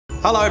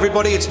Hello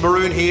everybody, it's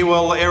Maroon here.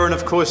 Well, Erin,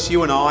 of course,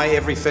 you and I,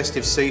 every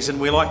festive season,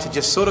 we like to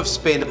just sort of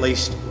spend at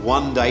least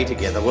one day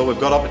together. Well, we've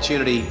got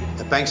opportunity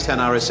at Bankstown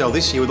RSL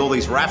this year with all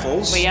these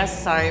raffles. We are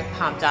so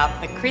pumped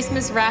up. The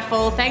Christmas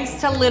raffle, thanks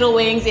to Little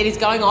Wings, it is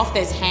going off.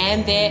 There's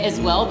ham there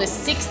as well. The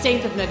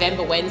 16th of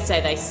November,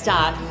 Wednesday, they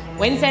start.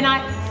 Wednesday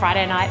night,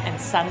 Friday night,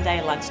 and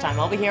Sunday lunchtime.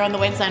 I'll be here on the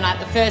Wednesday night,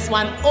 the first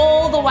one,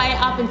 all the way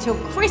up until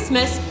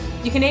Christmas.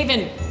 You can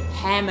even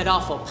ham it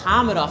off or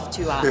palm it off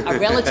to a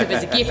relative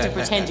as a gift and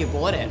pretend you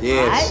bought it,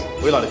 yes,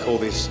 right? We like to call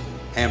this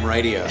ham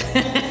radio.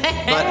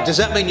 But does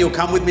that mean you'll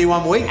come with me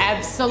one week?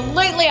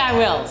 Absolutely I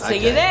will. See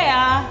you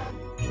there.